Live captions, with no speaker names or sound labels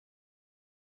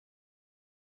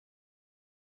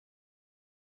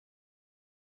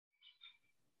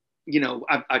you know,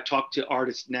 I talk to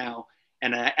artists now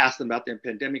and I ask them about their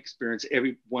pandemic experience.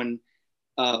 Everyone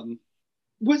um,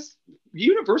 was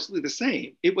universally the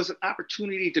same. It was an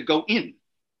opportunity to go in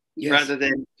Yes. rather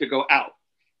than to go out.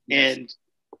 Yes. And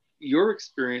your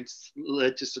experience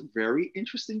led to some very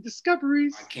interesting I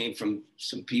discoveries. came from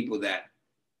some people that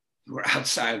were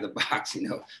outside of the box,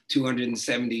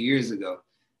 270 years ago.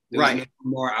 There was no Right.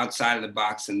 more outside of the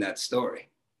box in that story.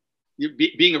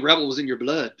 Being a rebel was in your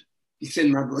blood. It's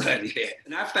in my blood, yeah.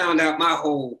 And I found out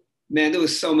man, there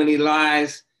was so many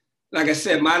lies. Like I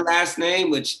said, my last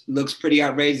name, which looks pretty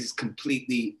outrageous, is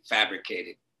completely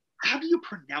fabricated. How do you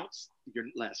pronounce your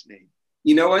last name?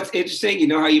 You know what's interesting? You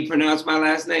know how you pronounce my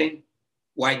last name?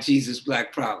 White Jesus,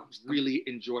 Black Problems. Really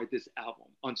enjoyed this album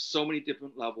on so many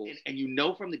different levels. And you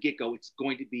know from the get-go, it's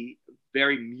going to be a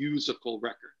very musical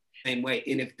record. Same way.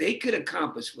 And if they could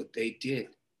accomplish what they did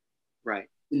right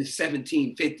in the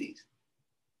 1750s,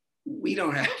 we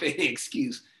don't have any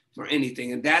excuse for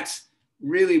anything. And that's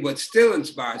really what still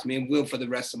inspires me and will for the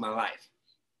rest of my life.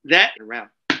 That around.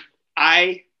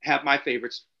 I have my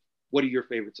favorites. What are your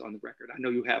favorites on the record? I know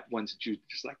you have ones that you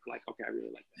just like, okay, I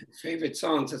really like that. Favorite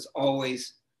songs, that's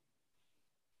always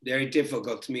very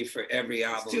difficult to me for every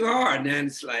album. It's too hard, man.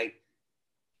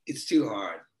 It's too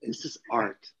hard. This is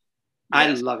art.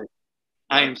 Yes. I love it.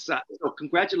 I am so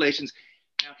congratulations.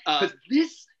 Because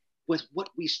this was what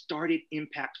we started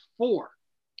Impact for.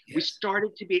 Yes. We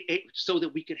started to be able, so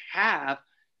that we could have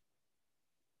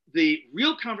the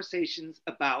real conversations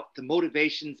about the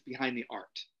motivations behind the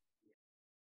art.